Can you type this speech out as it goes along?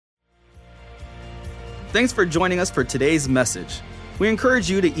Thanks for joining us for today's message. We encourage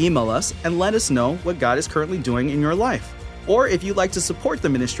you to email us and let us know what God is currently doing in your life. Or if you'd like to support the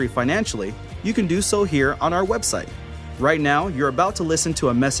ministry financially, you can do so here on our website. Right now, you're about to listen to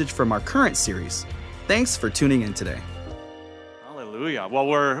a message from our current series. Thanks for tuning in today. Hallelujah. Well,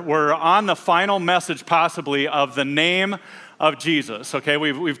 we're on the final message possibly of the name of Jesus, okay?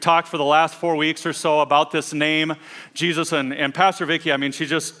 We've talked for the last 4 weeks or so about this name, Jesus, and Pastor Vicki, she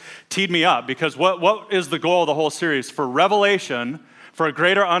just teed me up because what is the goal of the whole series? For revelation, for a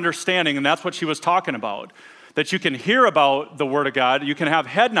greater understanding, and that's what she was talking about. That you can hear about the Word of God, you can have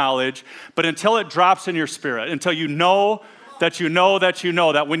head knowledge, but until it drops in your spirit, until you know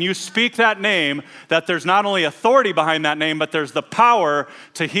that when you speak that name, that there's not only authority behind that name, but there's the power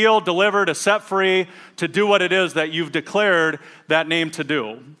to heal, deliver, to set free, to do what it is that you've declared that name to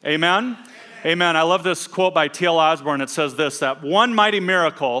do. Amen? Amen. I love this quote by T.L. Osborne. It says this, that one mighty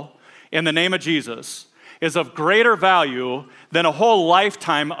miracle in the name of Jesus is of greater value than a whole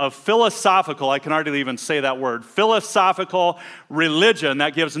lifetime of philosophical, I can hardly even say that word, philosophical religion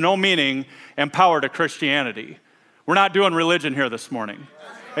that gives no meaning and power to Christianity. We're not doing religion here this morning.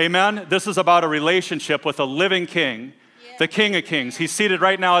 Amen? This is about a relationship with a living King, the King of Kings. He's seated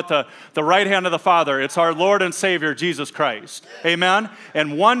right now at the right hand of the Father. It's our Lord and Savior, Jesus Christ. Amen?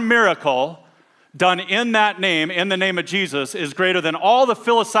 And one miracle done in that name, in the name of Jesus, is greater than all the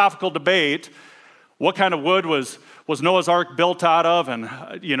philosophical debate. What kind of wood was Noah's Ark built out of? And,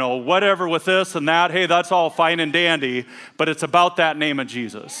 whatever with this and that. Hey, that's all fine and dandy, but it's about that name of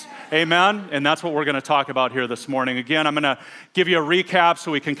Jesus. Amen? And that's what we're going to talk about here this morning. Again, I'm going to give you a recap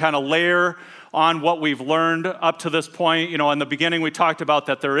so we can kind of layer on what we've learned up to this point. In the beginning, we talked about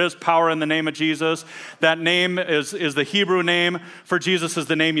that there is power in the name of Jesus. That name is the Hebrew name for Jesus is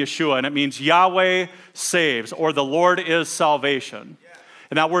the name Yeshua, and it means Yahweh saves, or the Lord is salvation.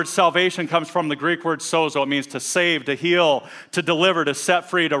 And that word salvation comes from the Greek word sozo. It means to save, to heal, to deliver, to set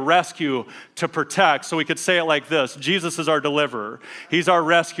free, to rescue, to protect. So we could say it like this. Jesus is our deliverer. He's our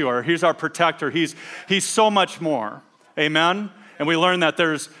rescuer. He's our protector. He's so much more. Amen? And we learn that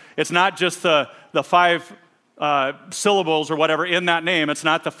it's not just the 5 syllables or whatever in that name. It's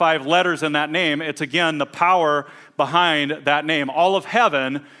not the 5 letters in that name. It's, again, the power behind that name. All of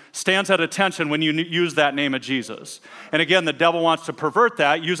heaven stands at attention when you use that name of Jesus. And again, the devil wants to pervert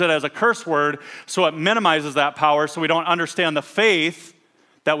that, use it as a curse word, so it minimizes that power so we don't understand the faith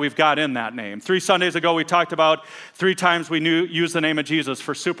that we've got in that name. 3 Sundays ago, we talked about 3 times we use the name of Jesus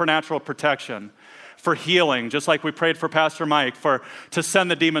for supernatural protection, for healing, just like we prayed for Pastor Mike, to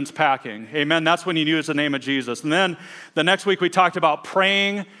send the demons packing. Amen. That's when you use the name of Jesus. And then the next week we talked about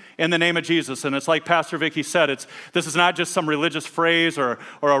praying in the name of Jesus. And it's like Pastor Vicki said, this is not just some religious phrase or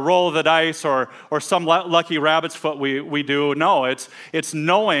a roll of the dice or some lucky rabbit's foot we do. No, it's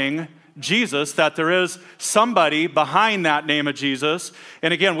knowing Jesus, that there is somebody behind that name of Jesus.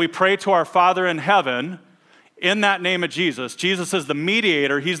 And again, we pray to our Father in heaven in that name of Jesus. Jesus is the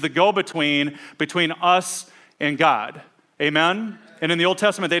mediator. He's the go-between between us and God. Amen? And in the Old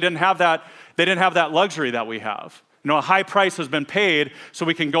Testament, they didn't have that luxury that we have. A high price has been paid so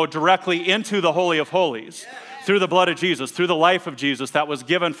we can go directly into the Holy of Holies through the blood of Jesus, through the life of Jesus that was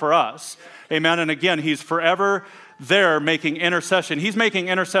given for us. Amen? And again, he's forever there making intercession. He's making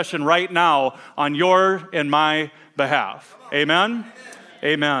intercession right now on your and my behalf. Amen?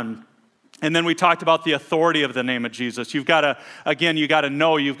 Amen. And then we talked about the authority of the name of Jesus. You got to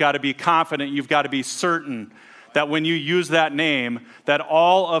know, you've got to be confident, you've got to be certain that when you use that name, that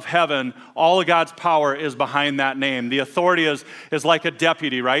all of heaven, all of God's power is behind that name. The authority is like a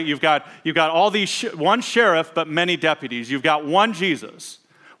deputy, right? You've got all these, one sheriff, but many deputies. You've got one Jesus.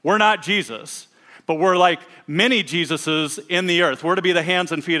 We're not Jesus, but we're like many Jesuses in the earth. We're to be the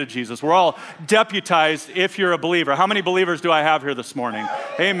hands and feet of Jesus. We're all deputized if you're a believer. How many believers do I have here this morning?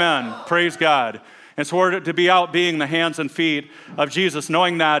 Amen. Praise God. And so we're to be out being the hands and feet of Jesus,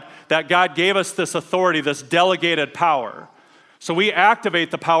 knowing that God gave us this authority, this delegated power. So we activate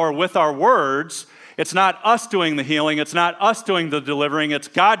the power with our words. It's not us doing the healing. It's not us doing the delivering. It's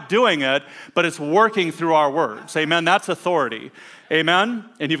God doing it, but it's working through our words. Amen? That's authority. Amen?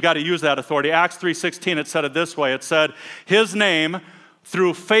 And you've got to use that authority. Acts 3:16, it said it this way. It said, his name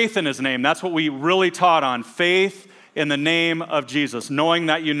through faith in his name. That's what we really taught on, faith in the name of Jesus, knowing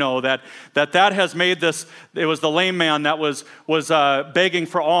that you know that has made this. It was the lame man that was begging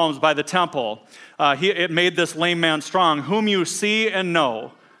for alms by the temple. It made this lame man strong, whom you see and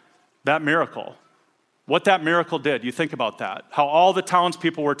know. That miracle. What that miracle did, you think about that. How all the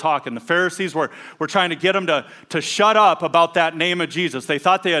townspeople were talking. The Pharisees were trying to get him to shut up about that name of Jesus. They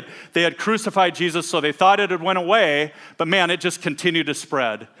thought they had crucified Jesus, so they thought it had went away, but man, it just continued to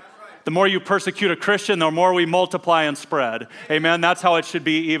spread. The more you persecute a Christian, the more we multiply and spread. Amen? That's how it should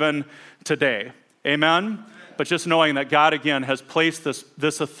be even today. Amen? But just knowing that God, again, has placed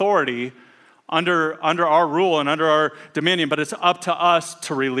this authority under our rule and under our dominion, but it's up to us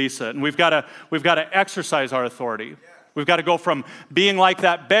to release it. And we've got to exercise our authority. We've got to go from being like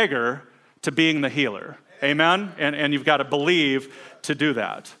that beggar to being the healer. Amen? And you've got to believe to do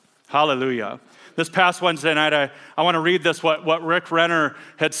that. Hallelujah. This past Wednesday night, I want to read this, what Rick Renner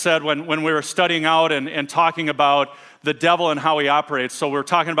had said when we were studying out and talking about the devil and how he operates. So we were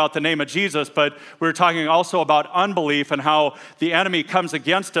talking about the name of Jesus, but we were talking also about unbelief and how the enemy comes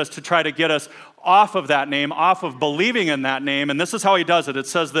against us to try to get us off of that name, off of believing in that name. And this is how he does it. It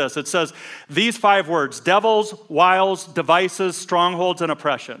says this. It says these 5 words: devils, wiles, devices, strongholds, and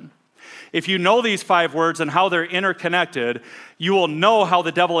oppression. If you know these 5 words and how they're interconnected, you will know how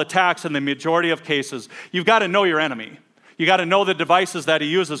the devil attacks in the majority of cases. You've got to know your enemy. You got to know the devices that he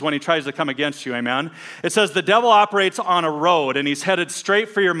uses when he tries to come against you, amen? It says the devil operates on a road and he's headed straight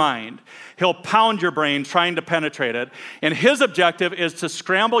for your mind. He'll pound your brain trying to penetrate it. And his objective is to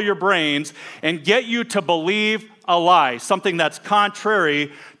scramble your brains and get you to believe a lie, something that's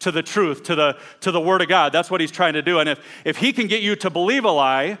contrary to the truth, to the word of God. That's what he's trying to do. And if he can get you to believe a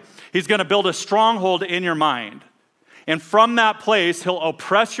lie, he's going to build a stronghold in your mind. And from that place, he'll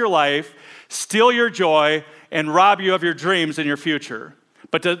oppress your life, steal your joy, and rob you of your dreams and your future.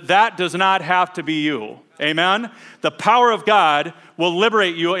 But that does not have to be you. Amen? The power of God will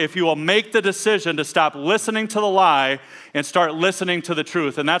liberate you if you will make the decision to stop listening to the lie and start listening to the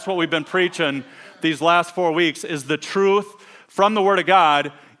truth. And that's what we've been preaching these last 4 weeks, is the truth from the Word of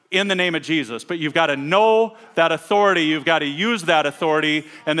God in the name of Jesus. But you've got to know that authority. You've got to use that authority.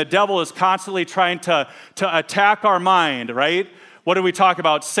 And the devil is constantly trying to attack our mind, right? What did we talk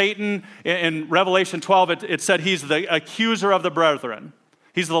about? Satan, in Revelation 12, it said he's the accuser of the brethren.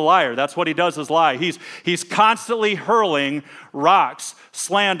 He's the liar. That's what he does, is lie. He's constantly hurling rocks,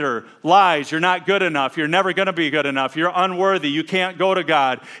 slander, lies. You're not good enough. You're never going to be good enough. You're unworthy. You can't go to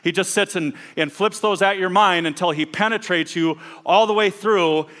God. He just sits and flips those at your mind until he penetrates you all the way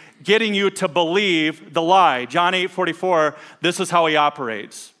through, getting you to believe the lie. John 8:44, this is how he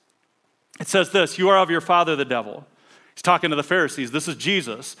operates. It says this: you are of your father, the devil. He's talking to the Pharisees. This is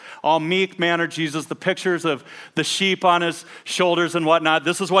Jesus, all meek mannered Jesus, the pictures of the sheep on his shoulders and whatnot.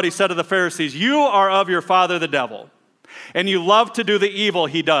 This is what he said to the Pharisees: you are of your father, the devil, and you love to do the evil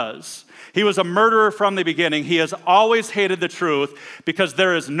he does. He was a murderer from the beginning. He has always hated the truth because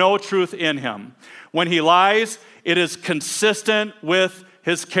there is no truth in him. When he lies, it is consistent with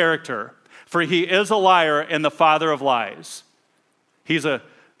his character, for he is a liar and the father of lies.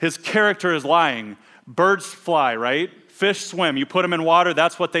 His character is lying. Birds fly, right? Fish swim. You put them in water,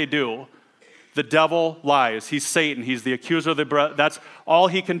 that's what they do. The devil lies. He's Satan. He's the accuser of the brethren. That's all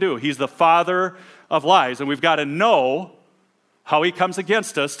he can do. He's the father of lies. And we've got to know how he comes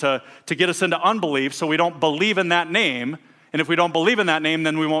against us to get us into unbelief so we don't believe in that name. And if we don't believe in that name,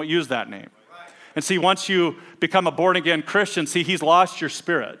 then we won't use that name. And see, once you become a born-again Christian, see, he's lost your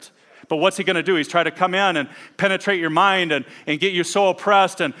spirit. But what's he going to do? He's trying to come in and penetrate your mind and get you so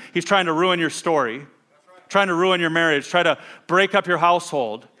oppressed, and he's trying to ruin your story, trying to ruin your marriage, try to break up your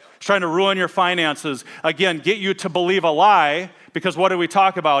household, trying to ruin your finances. Again, get you to believe a lie, because what do we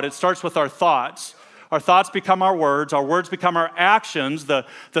talk about? It starts with our thoughts. Our thoughts become our words become our actions, the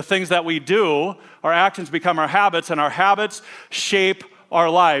things that we do. Our actions become our habits, and our habits shape our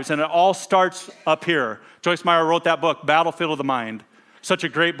lives, and it all starts up here. Joyce Meyer wrote that book, Battlefield of the Mind. Such a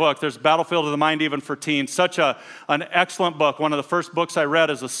great book. There's Battlefield of the Mind even for teens. Such an excellent book. One of the first books I read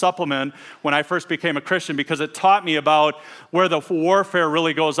as a supplement when I first became a Christian, because it taught me about where the warfare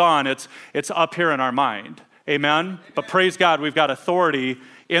really goes on. It's up here in our mind. Amen? But praise God, we've got authority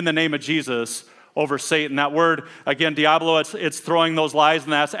in the name of Jesus over Satan. That word, again, Diablo, it's throwing those lies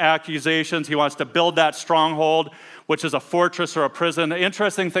and that's accusations. He wants to build that stronghold, which is a fortress or a prison. The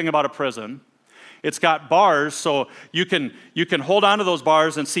interesting thing about a prison, it's got bars, so you can hold on to those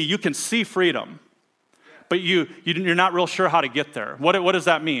bars and you can see freedom. But you're not real sure how to get there. What does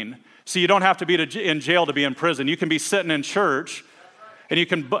that mean? So you don't have to be in jail to be in prison. You can be sitting in church and you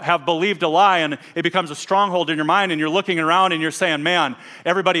can have believed a lie, and it becomes a stronghold in your mind, and you're looking around and you're saying, man,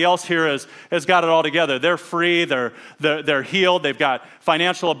 everybody else here has got it all together. They're free, they're healed, they've got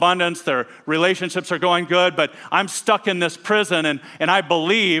financial abundance, their relationships are going good, but I'm stuck in this prison, and I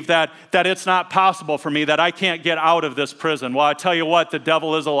believe that it's not possible for me, that I can't get out of this prison. Well, I tell you what, the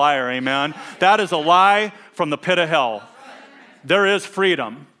devil is a liar, amen? That is a lie from the pit of hell. There is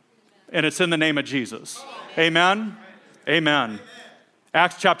freedom, and it's in the name of Jesus. Amen? Amen.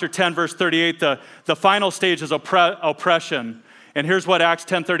 Acts chapter 10, verse 38, the final stage is oppression. And here's what Acts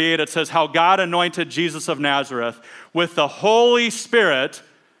 10:38, it says, how God anointed Jesus of Nazareth with the Holy Spirit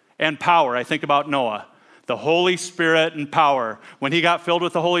and power. I think about Noah, the Holy Spirit and power. When he got filled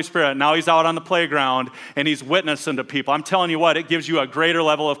with the Holy Spirit, now he's out on the playground and he's witnessing to people. I'm telling you what, it gives you a greater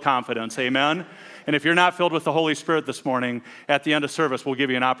level of confidence, amen? And if you're not filled with the Holy Spirit this morning, at the end of service, we'll give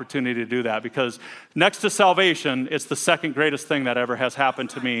you an opportunity to do that, because next to salvation, it's the second greatest thing that ever has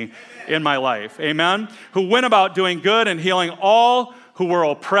happened to me in my life. Amen? Who went about doing good and healing all who were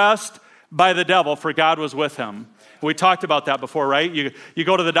oppressed by the devil, for God was with him. We talked about that before, right? You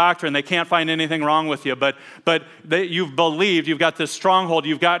go to the doctor and they can't find anything wrong with you, but you've believed, you've got this stronghold,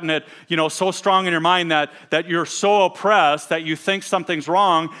 you've gotten it, so strong in your mind that you're so oppressed that you think something's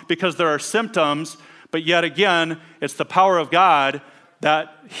wrong because there are symptoms, but yet again, it's the power of God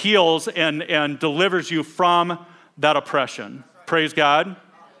that heals and delivers you from that oppression. Praise God.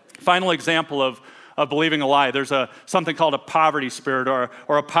 Final example of believing a lie. There's something called a poverty spirit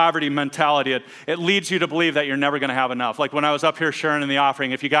or a poverty mentality. It leads you to believe that you're never going to have enough. Like when I was up here sharing in the offering,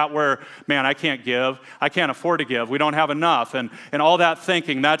 if you got where, man, I can't give, I can't afford to give, we don't have enough, and all that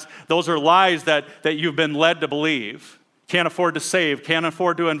thinking, those are lies that you've been led to believe. Can't afford to save, can't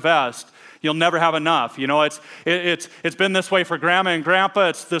afford to invest. You'll never have enough. It's been this way for grandma and grandpa.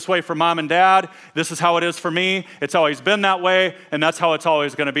 It's this way for mom and dad. This is how it is for me. It's always been that way, and that's how it's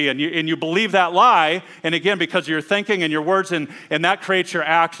always going to be. And you believe that lie, and again, because of your thinking and your words, and that creates your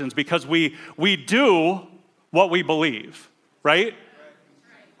actions, because we do what we believe, right?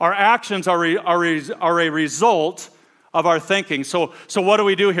 Our actions are a result of our thinking. So what do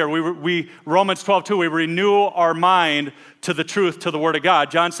we do here? We Romans 12:2, we renew our mind to the truth, to the word of God.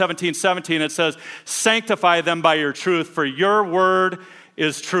 John 17:17, it says, sanctify them by your truth, for your word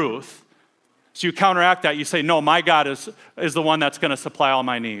is truth. So you counteract that. You say, no, my God is the one that's going to supply all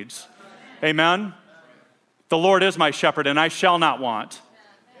my needs. Amen? The Lord is my shepherd, and I shall not want.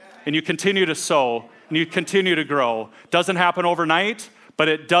 And you continue to sow, and you continue to grow. Doesn't happen overnight, but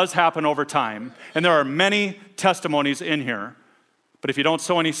it does happen over time. And there are many testimonies in here. But if you don't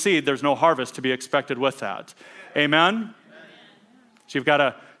sow any seed, there's no harvest to be expected with that. Amen? So you've got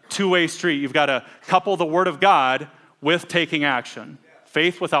a two-way street. You've got to couple the word of God with taking action.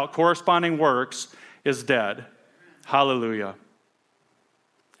 Faith without corresponding works is dead. Hallelujah.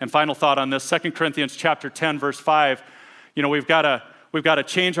 And final thought on this, 2 Corinthians chapter 10, verse 5. We've got to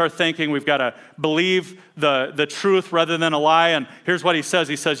change our thinking. We've got to believe the truth rather than a lie. And here's what he says.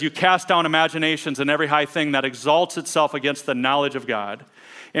 He says, you cast down imaginations and every high thing that exalts itself against the knowledge of God,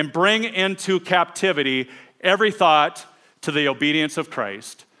 and bring into captivity every thought to the obedience of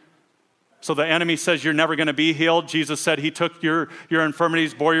Christ. So the enemy says you're never going to be healed. Jesus said he took your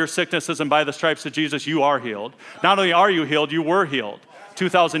infirmities, bore your sicknesses, and by the stripes of Jesus, you are healed. Not only are you healed, you were healed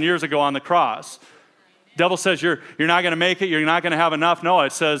 2,000 years ago on the cross. Devil says you're not going to make it, you're not going to have enough. No,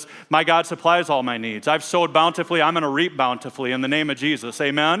 it says, my God supplies all my needs. I've sowed bountifully, I'm going to reap bountifully in the name of Jesus.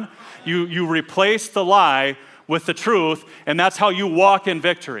 Amen? You replace the lie with the truth, and that's how you walk in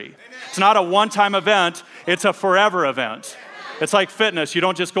victory. It's not a one-time event, it's a forever event. It's like fitness. You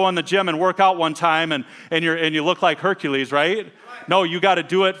don't just go in the gym and work out one time and you look like Hercules, right? No, you got to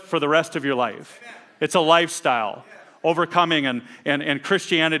do it for the rest of your life. It's a lifestyle. Overcoming and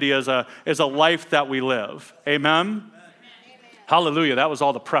Christianity is a life that we live. Amen? Hallelujah. That was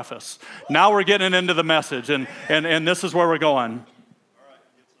all the preface. Now we're getting into the message, and this is where we're going.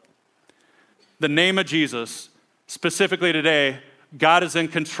 The name of Jesus, specifically today, God is in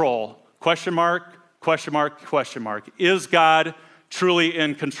control. Question mark, question mark, question mark. Is God truly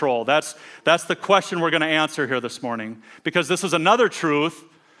in control? That's the question we're going to answer here this morning, because this is another truth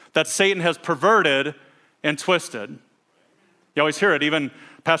that Satan has perverted and twisted. You always hear it. Even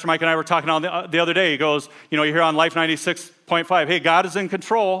Pastor Mike and I were talking on the other day. He goes, you hear on Life 96.5, hey, God is in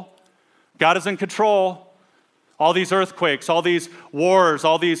control. God is in control. All these earthquakes, all these wars,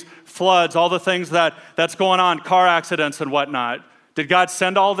 all these floods, all the things that's going on, car accidents and whatnot. Did God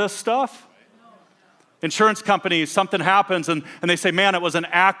send all this stuff? Insurance companies, something happens and they say, man, it was an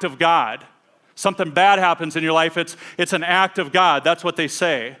act of God. Something bad happens in your life, it's an act of God. That's what they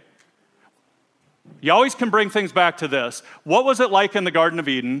say. You always can bring things back to this. What was it like in the Garden of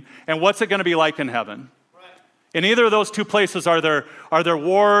Eden, and what's it going to be like in heaven? In either of those two places, are there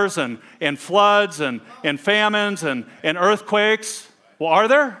wars and floods and famines and earthquakes? Well, are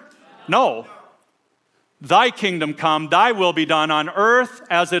there? No. Thy kingdom come, thy will be done on earth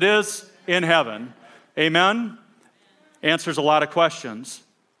as it is in heaven. Amen? Answers a lot of questions.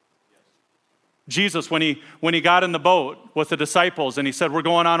 Jesus, when he got in the boat with the disciples and he said, we're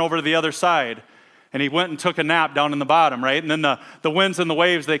going on over to the other side, and he went and took a nap down in the bottom, right? And then the winds and the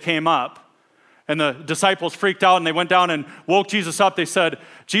waves, they came up. And the disciples freaked out and they went down and woke Jesus up. They said,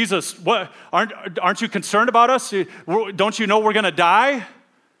 Jesus, what, aren't you concerned about us? Don't you know we're going to die?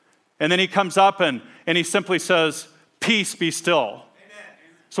 And then he comes up and he simply says, peace, be still. Amen.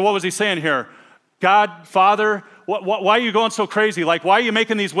 So what was he saying here? God, Father, why are you going so crazy? Like, why are you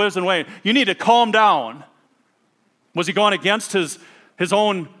making these whiz and waves? You need to calm down. Was he going against his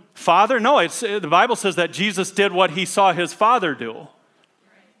own Father? No, the Bible says that Jesus did what he saw his Father do.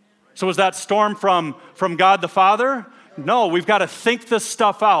 So was that storm from God the Father? No, we've got to think this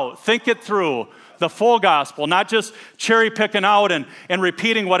stuff out, think it through, the full gospel, not just cherry picking out and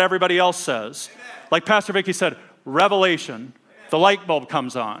repeating what everybody else says. Like Pastor Vicki said, revelation, the light bulb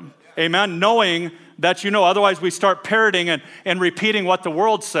comes on. Amen? Knowing that you know, otherwise we start parroting and repeating what the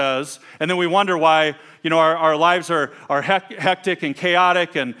world says, and then we wonder why, our lives are hectic and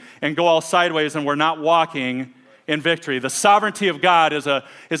chaotic and go all sideways and we're not walking in victory. The sovereignty of God is a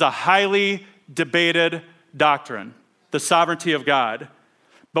highly debated doctrine, the sovereignty of God.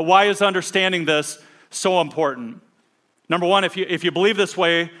 But why is understanding this so important? Number one, if you believe this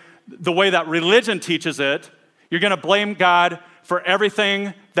way, the way that religion teaches it, you're going to blame God for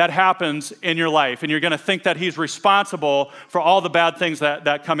everything that happens in your life, and you're going to think that he's responsible for all the bad things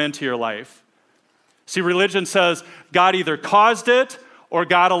that come into your life. See, religion says God either caused it or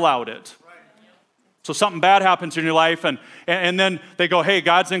God allowed it. So something bad happens in your life, and then they go, hey,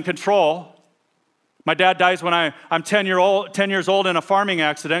 God's in control. My dad dies when I'm 10 years old in a farming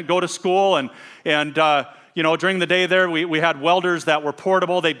accident, go to school, and during the day there, we had welders that were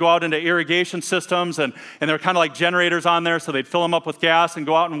portable. They'd go out into irrigation systems, and they were kind of like generators on there, so they'd fill them up with gas and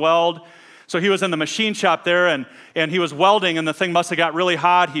go out and weld. So he was in the machine shop there, and he was welding, and the thing must have got really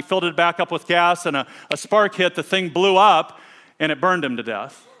hot. He filled it back up with gas, and a spark hit. The thing blew up, and it burned him to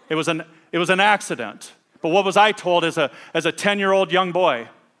death. It was an accident. But what was I told as a 10-year-old young boy?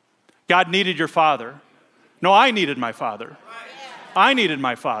 God needed your father. No, I needed my father. I needed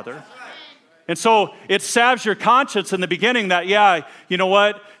my father. And so it salves your conscience in the beginning that, yeah, you know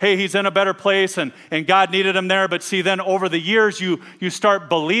what? Hey, he's in a better place and God needed him there. But see, then over the years, you start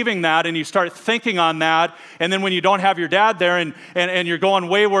believing that and you start thinking on that. And then when you don't have your dad there and you're going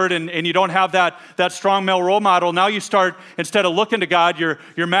wayward and you don't have that strong male role model, now you start, instead of looking to God,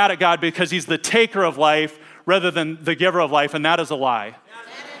 you're mad at God because he's the taker of life rather than the giver of life. And that is a lie.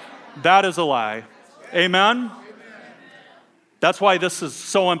 That is a lie. Amen? That's why this is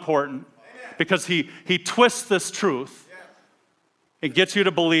so important. Because he twists this truth and gets you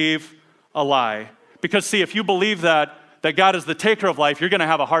to believe a lie. Because see, if you believe that God is the taker of life, you're going to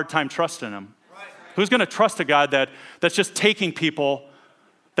have a hard time trusting him. Right. Who's going to trust a God that's just taking people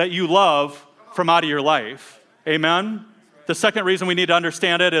that you love from out of your life? Amen? The second reason we need to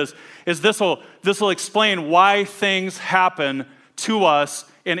understand it is this will explain why things happen to us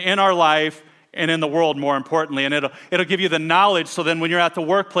and in our life and in the world, more importantly. And it'll give you the knowledge so then when you're at the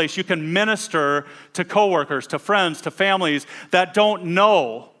workplace, you can minister to coworkers, to friends, to families that don't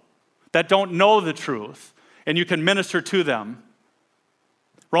know the truth, and you can minister to them.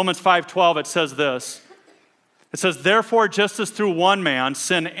 Romans 5:12, it says this. It says, therefore, just as through one man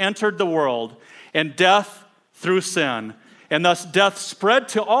sin entered the world, and death through sin, and thus death spread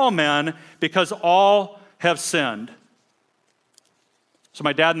to all men because all have sinned. So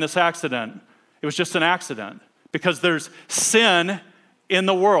my dad in this accident, it was just an accident because there's sin in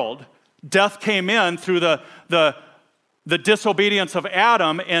the world. Death came in through the disobedience of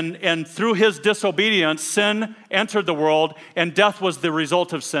Adam, and through his disobedience, sin entered the world, and death was the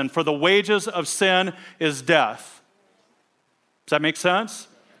result of sin. For the wages of sin is death. Does that make sense?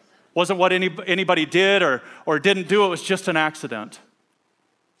 Wasn't what anybody did or didn't do. It was just an accident.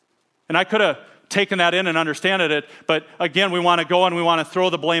 And I could have taken that in and understood it, but again, we want to go and we want to throw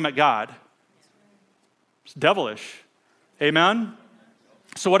the blame at God. It's devilish. Amen?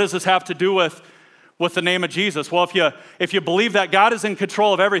 So what does this have to do with the name of Jesus? Well, if you believe that God is in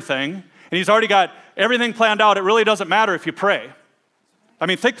control of everything, and he's already got everything planned out, it really doesn't matter if you pray. I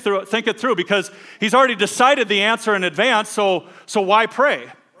mean, think it through, because he's already decided the answer in advance, so why pray?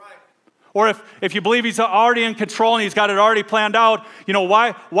 Right. Or if you believe he's already in control and he's got it already planned out,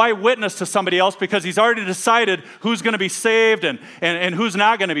 why witness to somebody else? Because he's already decided who's going to be saved and who's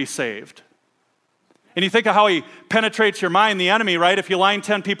not going to be saved. And you think of how he penetrates your mind, the enemy, right? If you line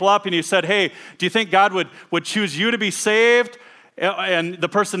 10 people up and you said, hey, do you think God would choose you to be saved and the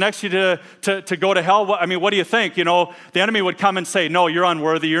person next to you to go to hell? I mean, what do you think? The enemy would come and say, no, you're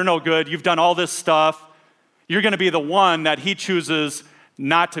unworthy, you're no good, you've done all this stuff. You're going to be the one that he chooses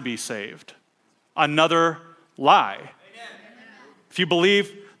not to be saved. Another lie. Amen. If you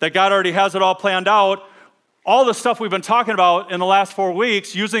believe that God already has it all planned out, all the stuff we've been talking about in the last 4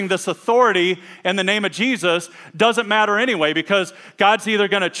 weeks, using this authority in the name of Jesus, doesn't matter anyway, because God's either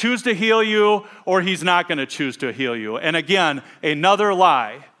going to choose to heal you or he's not going to choose to heal you. And again, another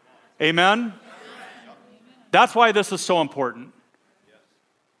lie. Amen? That's why this is so important.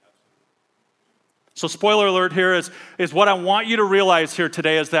 So spoiler alert here is what I want you to realize here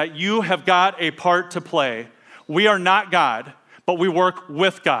today is that you have got a part to play. We are not God, but we work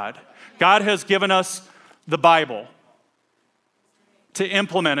with God. God has given us the Bible to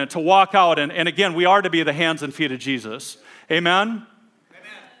implement it, to walk out. And again, we are to be the hands and feet of Jesus. Amen? Amen?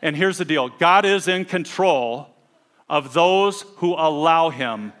 And here's the deal. God is in control of those who allow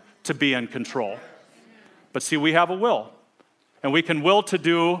him to be in control. But see, we have a will. And we can will to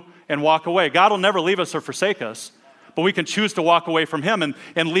do and walk away. God will never leave us or forsake us. But we can choose to walk away from him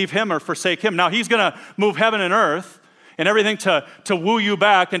and leave him or forsake him. Now, he's going to move heaven and earth and everything to woo you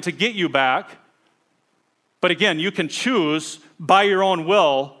back and to get you back. But again, you can choose by your own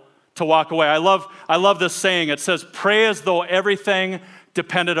will to walk away. I love this saying. It says, pray as though everything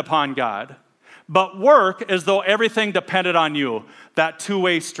depended upon God, but work as though everything depended on you. That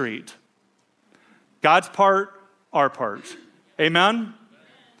two-way street. God's part, our part. Amen?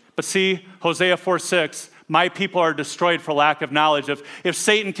 But see, Hosea 4:6, my people are destroyed for lack of knowledge. If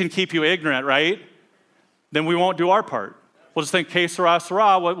Satan can keep you ignorant, right, then we won't do our part. We'll just think, que sera,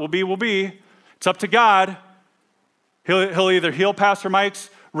 sera, what will be, will be. It's up to God. He'll either heal Pastor Mike's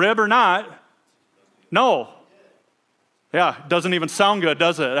rib or not. No. Yeah, doesn't even sound good,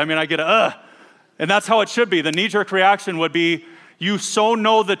 does it? I mean, I get and that's how it should be. The knee-jerk reaction would be, you so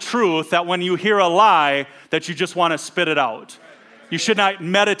know the truth that when you hear a lie, that you just want to spit it out. You should not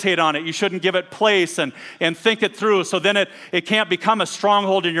meditate on it. You shouldn't give it place and think it through. So then it can't become a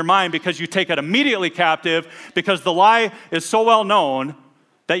stronghold in your mind because you take it immediately captive because the lie is so well known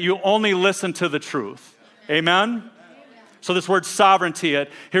that you only listen to the truth. Amen? So this word sovereignty,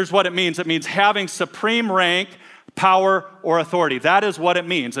 here's what it means. It means having supreme rank, power, or authority. That is what it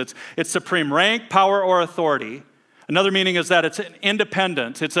means. It's supreme rank, power, or authority. Another meaning is that it's an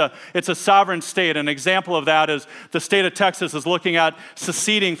independent. It's a sovereign state. An example of that is the state of Texas is looking at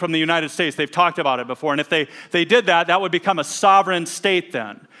seceding from the United States. They've talked about it before. And if they did that, that would become a sovereign state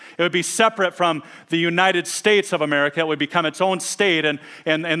then. It would be separate from the United States of America. It would become its own state, and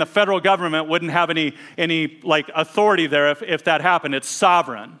the federal government wouldn't have any authority there if that happened. It's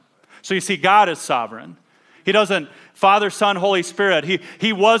sovereign. So you see, God is sovereign. He doesn't, Father, Son, Holy Spirit,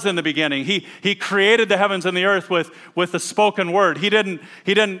 he was in the beginning. He created the heavens and the earth with the spoken word. He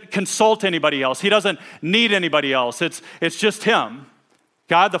didn't consult anybody else. He doesn't need anybody else. It's just him.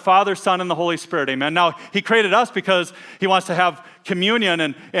 God, the Father, Son, and the Holy Spirit, amen. Now, he created us because he wants to have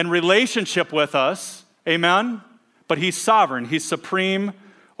communion and relationship with us, amen. But he's sovereign. He's supreme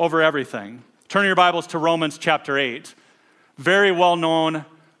over everything. Turn your Bibles to Romans chapter 8. Very well-known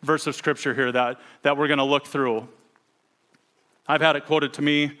verse of scripture here that we're going to look through. I've had it quoted to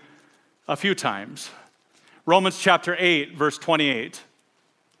me a few times. Romans chapter 8, verse 28.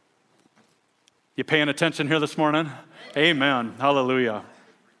 You paying attention here this morning? Amen. Hallelujah.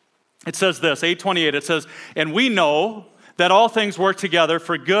 It says this, 8:28, it says, and we know that all things work together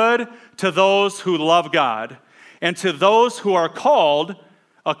for good to those who love God and to those who are called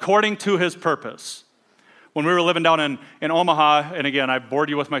according to his purpose. When we were living down in Omaha, and again, I've bored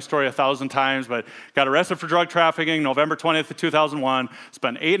you with my story 1,000 times, but got arrested for drug trafficking November 20th of 2001,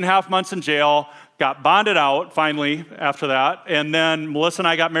 spent 8.5 months in jail, got bonded out finally after that, and then Melissa and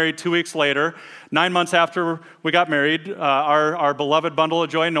I got married 2 weeks later. 9 months after we got married, our beloved bundle of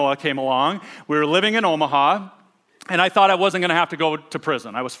joy, Noah, came along. We were living in Omaha, and I thought I wasn't going to have to go to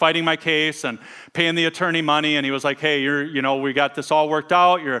prison. I was fighting my case and paying the attorney money, and he was like, hey, we got this all worked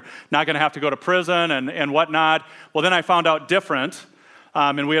out. You're not going to have to go to prison and whatnot. Well, then I found out different,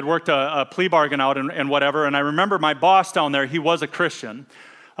 and we had worked a plea bargain out and whatever, and I remember my boss down there, he was a Christian.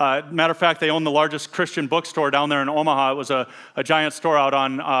 Matter of fact, they own the largest Christian bookstore down there in Omaha. It was a giant store out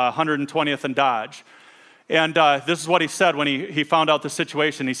on 120th and Dodge. And this is what he said when he found out the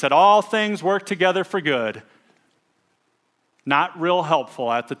situation. He said, all things work together for good. Not real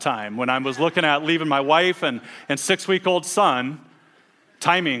helpful at the time when I was looking at leaving my wife and 6-week-old son.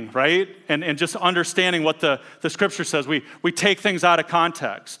 Timing, right? And just understanding what the scripture says. We take things out of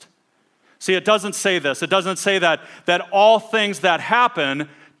context. See, it doesn't say this. It doesn't say that all things that happen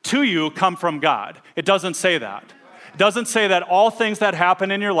to you come from God. It doesn't say that. It doesn't say that all things that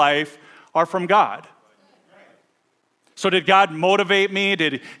happen in your life are from God. So did God motivate me?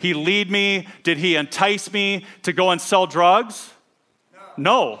 Did he lead me? Did he entice me to go and sell drugs?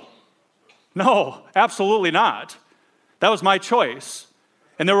 No, absolutely not. That was my choice.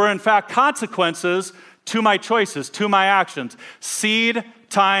 And there were, in fact, consequences to my choices, to my actions. Seed,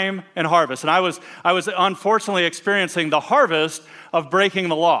 time, and harvest. And I was unfortunately experiencing the harvest of breaking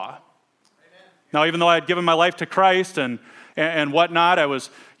the law. Amen. Now, even though I had given my life to Christ and whatnot, I was,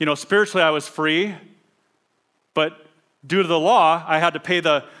 spiritually I was free. But due to the law, I had to pay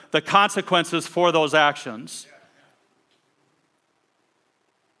the consequences for those actions.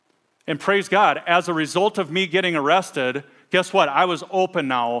 And praise God, as a result of me getting arrested, guess what? I was open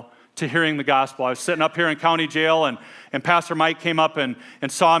now to hearing the gospel. I was sitting up here in county jail, and Pastor Mike came up and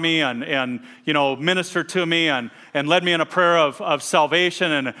saw me and ministered to me and led me in a prayer of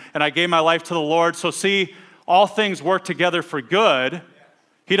salvation, and I gave my life to the Lord. So see, all things work together for good.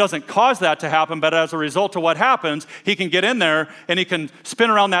 He doesn't cause that to happen, but as a result of what happens, he can get in there and he can spin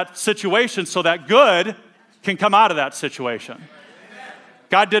around that situation so that good can come out of that situation.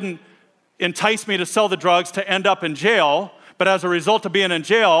 God didn't entice me to sell the drugs to end up in jail, but as a result of being in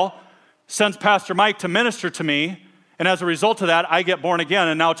jail, sends Pastor Mike to minister to me, and as a result of that, I get born again,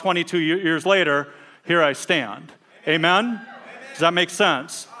 and now 22 years later, here I stand. Amen? Does that make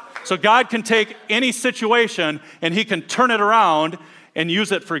sense? So God can take any situation, and he can turn it around and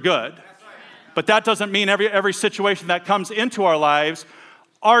use it for good. But that doesn't mean every situation that comes into our lives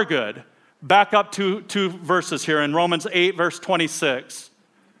are good. Back up to 2 verses here in Romans 8, verse 26.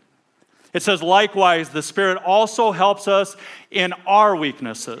 It says, likewise, the Spirit also helps us in our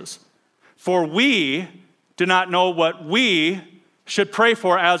weaknesses. For we do not know what we should pray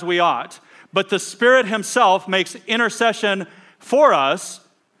for as we ought. But the Spirit himself makes intercession for us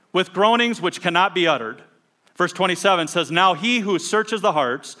with groanings which cannot be uttered. Verse 27 says, now he who searches the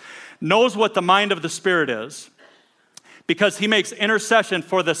hearts knows what the mind of the Spirit is, because he makes intercession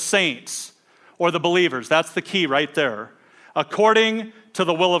for the saints or the believers. That's the key right there. According to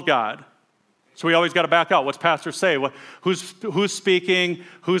the will of God. So we always got to back out. What's pastor say? Who's speaking?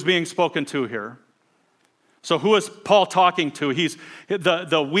 Who's being spoken to here? So who is Paul talking to? He's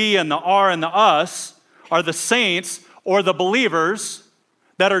the we and the are and the us are the saints or the believers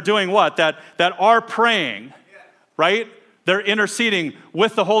that are doing what? That are praying, right? They're interceding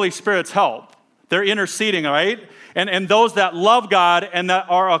with the Holy Spirit's help. They're interceding, right? And those that love God and that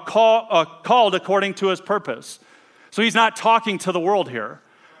are called according to his purpose. So he's not talking to the world here.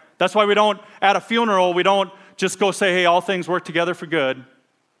 That's why we don't, at a funeral, we don't just go say, hey, all things work together for good.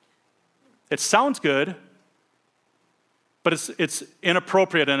 It sounds good, but it's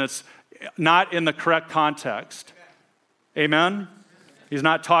inappropriate and it's not in the correct context. Amen? He's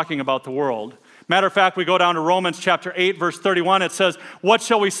not talking about the world. Matter of fact, we go down to Romans chapter 8, verse 31. It says, what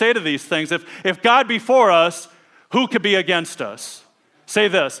shall we say to these things? If God be for us, who could be against us? Say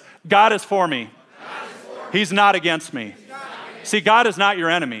this, God is for me. He's not against me. See, God is not your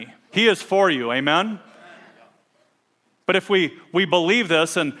enemy. He is for you, amen? But if we believe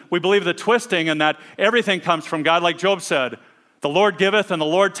this and we believe the twisting and that everything comes from God, like Job said, the Lord giveth and the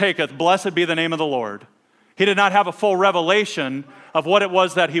Lord taketh, blessed be the name of the Lord. He did not have a full revelation of what it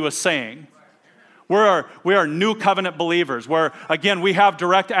was that he was saying. We are new covenant believers where, again, we have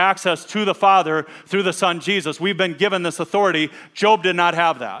direct access to the Father through the Son Jesus. We've been given this authority. Job did not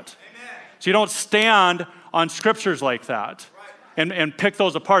have that. So you don't stand on scriptures like that and pick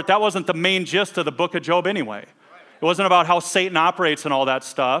those apart. That wasn't the main gist of the book of Job anyway. It wasn't about how Satan operates and all that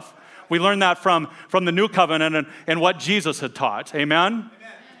stuff. We learned that from the new covenant and what Jesus had taught. Amen?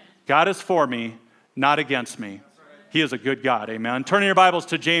 God is for me, not against me. He is a good God. Amen? Turn in your Bibles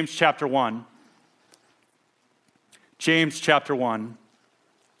to James chapter 1. James chapter 1.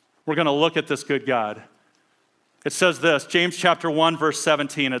 We're going to look at this good God. It says this, James chapter 1, verse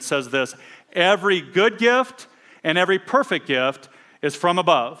 17, it says this, every good gift and every perfect gift is from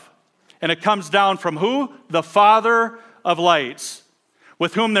above. And it comes down from who? The Father of lights,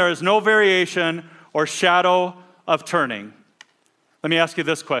 with whom there is no variation or shadow of turning. Let me ask you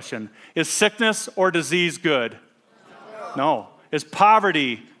this question. Is sickness or disease good? No. Is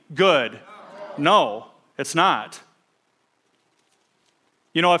poverty good? No, it's not.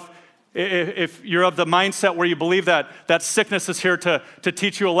 You know, if you're of the mindset where you believe that sickness is here to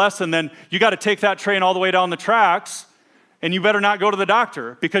teach you a lesson, then you got to take that train all the way down the tracks, and you better not go to the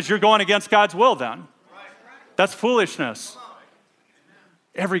doctor because you're going against God's will then. That's foolishness.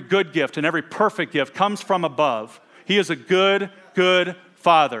 Every good gift and every perfect gift comes from above. He is a good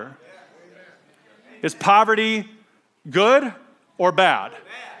Father. Is poverty good or bad?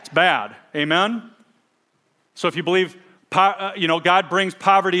 It's bad. Amen? So if you believe God brings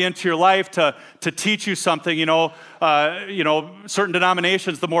poverty into your life to teach you something. Certain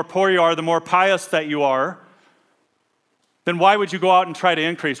denominations, the more poor you are, the more pious that you are. Then why would you go out and try to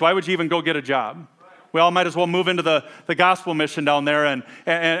increase? Why would you even go get a job? We all might as well move into the gospel mission down there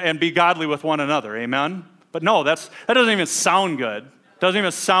and be godly with one another. Amen? But no, that doesn't even sound good. Doesn't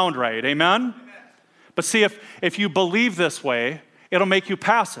even sound right. Amen? But see, if you believe this way, it'll make you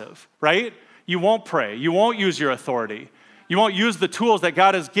passive, right? You won't pray. You won't use your authority. You won't use the tools that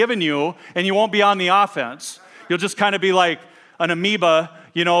God has given you, and you won't be on the offense. You'll just kind of be like an amoeba,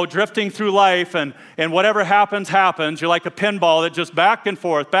 drifting through life, and whatever happens, happens. You're like a pinball that just back and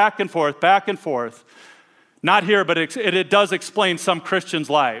forth, back and forth, back and forth. Not here, but it does explain some Christians'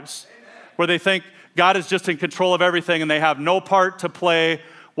 lives, where they think God is just in control of everything, and they have no part to play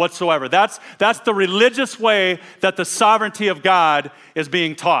whatsoever. That's the religious way that the sovereignty of God is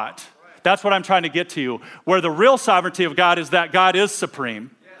being taught. That's what I'm trying to get to you. Where the real sovereignty of God is that God is supreme.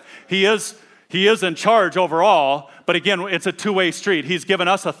 He is in charge overall, but again, it's a two-way street. He's given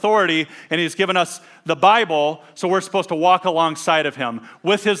us authority, and he's given us the Bible, so we're supposed to walk alongside of him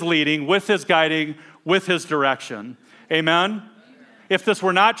with his leading, with his guiding, with his direction. Amen? If this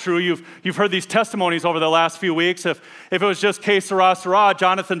were not true, you've heard these testimonies over the last few weeks. If it was just que sera,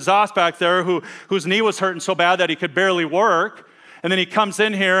 Jonathan Zoss back there, whose knee was hurting so bad that he could barely work, and then he comes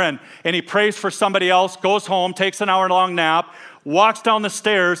in here and he prays for somebody else, goes home, takes an hour-long nap, walks down the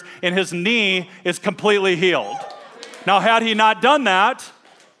stairs, and his knee is completely healed. Now, had he not done that,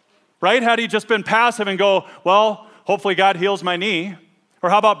 right, had he just been passive and go, well, hopefully God heals my knee. Or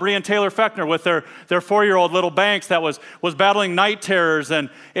how about Bree and Taylor Fechner with their 4-year-old little Banks that was battling night terrors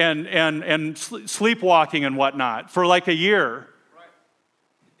and sleepwalking and whatnot for like a year?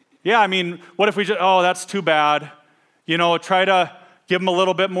 Yeah, I mean, what if we just, that's too bad. Try to give him a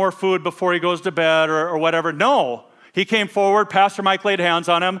little bit more food before he goes to bed or whatever. No. He came forward, Pastor Mike laid hands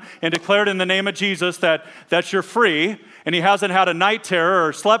on him and declared in the name of Jesus that you're free, and he hasn't had a night terror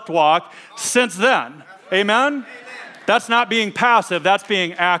or slept walk since then. Amen? That's not being passive, that's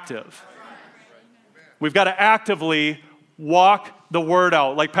being active. We've got to actively walk the word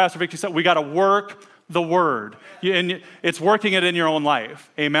out. Like Pastor Vicki said, we got to work the word. And it's working it in your own life.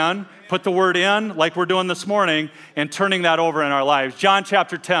 Amen? Put the word in, like we're doing this morning, and turning that over in our lives. John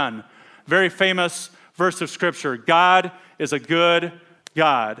chapter 10, very famous verse of Scripture. God is a good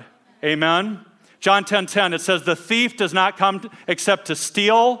God. Amen? John 10:10, it says, the thief does not come except to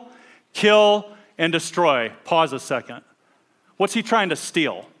steal, kill, and destroy. Pause a second. What's he trying to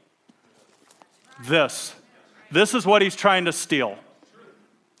steal? This. This is what he's trying to steal.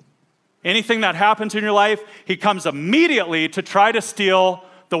 Anything that happens in your life, he comes immediately to try to steal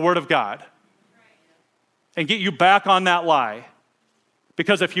the word of God and get you back on that lie.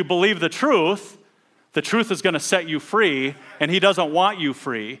 Because if you believe the truth is going to set you free, and he doesn't want you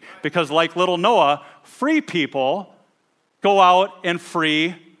free. Because like little Noah, free people go out and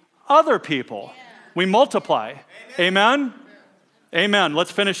free other people. We multiply. Amen? Amen.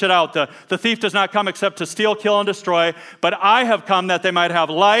 Let's finish it out. The thief does not come except to steal, kill, and destroy, but I have come that they might have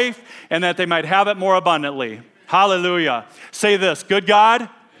life and that they might have it more abundantly. Hallelujah. Say this, good God,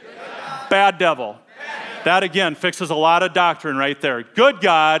 bad devil. That again fixes a lot of doctrine right there. Good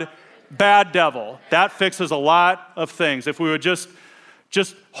God, bad devil. That fixes a lot of things. If we would just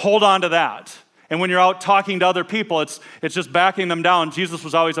hold on to that. And when you're out talking to other people, it's just backing them down. Jesus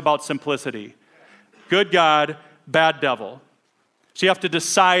was always about simplicity. Good God, bad devil. So you have to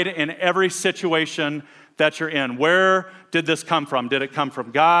decide in every situation that you're in. Where did this come from? Did it come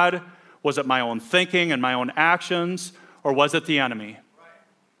from God? Was it my own thinking and my own actions? Or was it the enemy?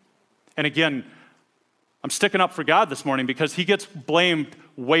 And again, I'm sticking up for God this morning because he gets blamed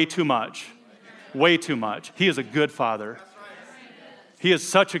way too much. Way too much. He is a good father. He is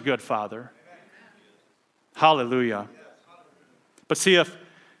such a good father. Hallelujah. But see,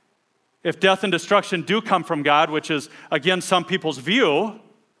 if death and destruction do come from God, which is, again, some people's view,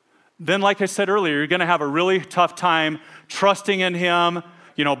 then like I said earlier, you're going to have a really tough time trusting in him,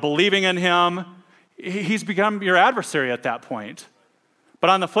 believing in him. He's become your adversary at that point. But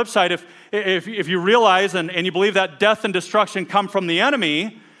on the flip side, if you realize and you believe that death and destruction come from the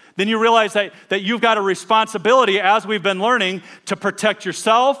enemy, then you realize that you've got a responsibility, as we've been learning, to protect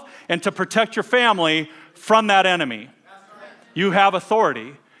yourself and to protect your family from that enemy. You have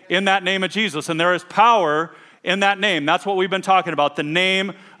authority in that name of Jesus, and there is power in that name. That's what we've been talking about, the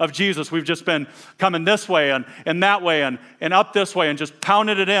name of Jesus. We've just been coming this way and that way and up this way and just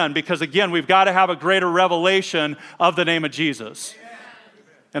pounding it in because, again, we've got to have a greater revelation of the name of Jesus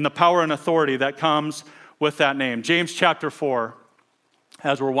and the power and authority that comes with that name. James chapter 4,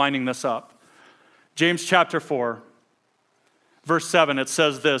 as we're winding this up. James chapter 4, verse 7, it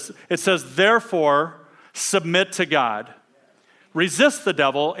says this. It says, therefore, submit to God. Resist the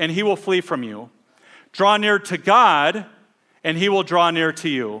devil, and he will flee from you. Draw near to God, and he will draw near to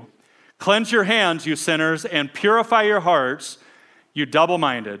you. Cleanse your hands, you sinners, and purify your hearts, you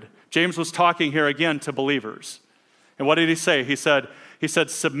double-minded. James was talking here again to believers. And what did he say? He said,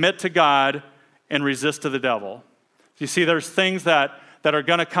 submit to God and resist to the devil. You see, there's things that are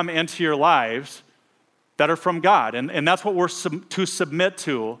going to come into your lives that are from God. And that's what we're to submit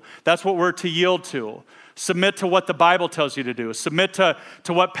to. That's what we're to yield to. Submit to what the Bible tells you to do. Submit to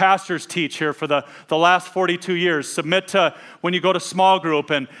what pastors teach here for the last 42 years. Submit to when you go to small group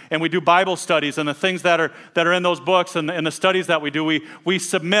and we do Bible studies and the things that are in those books and the studies that we do, we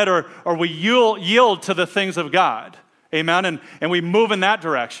submit or we yield to the things of God. Amen? And we move in that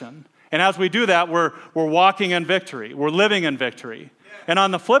direction. And as we do that, we're walking in victory. We're living in victory. And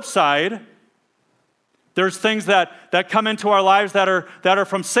on the flip side, there's things that come into our lives that are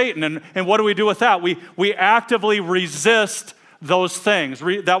from Satan. And what do we do with that? We actively resist those things.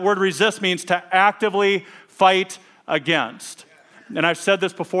 That word resist means to actively fight against. And I've said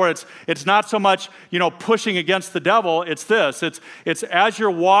this before, it's not so much, pushing against the devil, it's this. It's as you're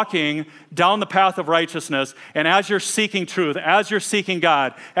walking down the path of righteousness and as you're seeking truth, as you're seeking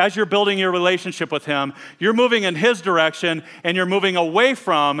God, as you're building your relationship with him, you're moving in his direction and you're moving away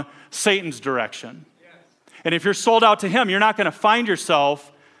from Satan's direction. And if you're sold out to him, you're not going to find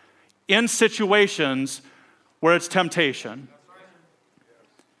yourself in situations where it's temptation.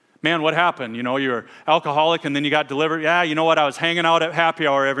 Man, what happened? You're alcoholic and then you got delivered. Yeah, you know what? I was hanging out at happy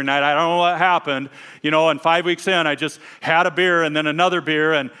hour every night. I don't know what happened. And 5 weeks in, I just had a beer and then another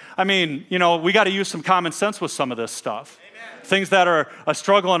beer. And we got to use some common sense with some of this stuff. Amen. Things that are a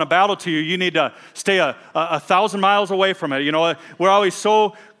struggle and a battle to you, you need to stay 1,000 miles away from it. We're always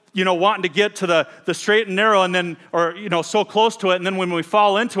so wanting to get to the straight and narrow and then, so close to it. And then when we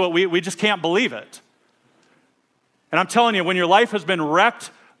fall into it, we just can't believe it. And I'm telling you, when your life has been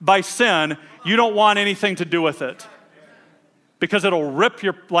wrecked by sin, you don't want anything to do with it because it'll rip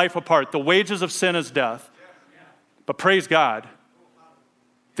your life apart. The wages of sin is death. But praise God.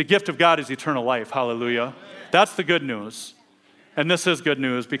 The gift of God is eternal life. Hallelujah. That's the good news. And this is good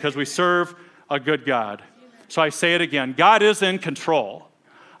news because we serve a good God. So I say it again. God is in control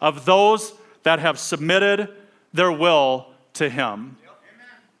of those that have submitted their will to him.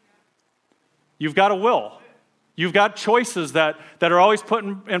 You've got a will. You've got choices that are always put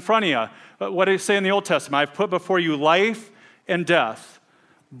in front of you. What did it say in the Old Testament? I've put before you life and death,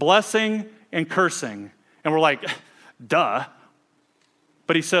 blessing and cursing. And we're like, duh.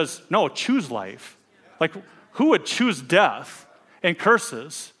 But he says, no, choose life. Like, who would choose death and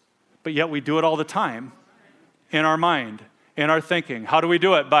curses? But yet we do it all the time in our mind. In our thinking. How do we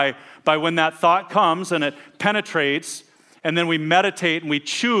do it? By when that thought comes and it penetrates, and then we meditate and we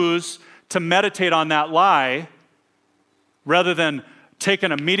choose to meditate on that lie rather than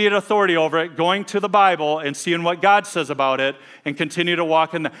taking immediate authority over it, going to the Bible and seeing what God says about it and continue to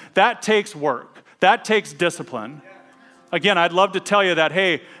walk in that. That takes work. That takes discipline. Again, I'd love to tell you that,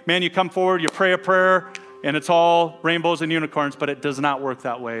 hey, man, you come forward, you pray a prayer, and it's all rainbows and unicorns, but it does not work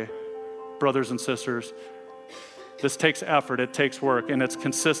that way, brothers and sisters. This takes effort, it takes work, and it's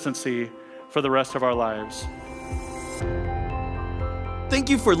consistency for the rest of our lives. Thank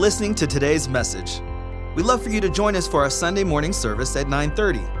you for listening to today's message. We'd love for you to join us for our Sunday morning service at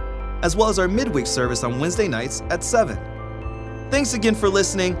 9:30, as well as our midweek service on Wednesday nights at 7. Thanks again for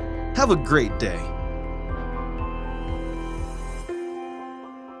listening. Have a great day.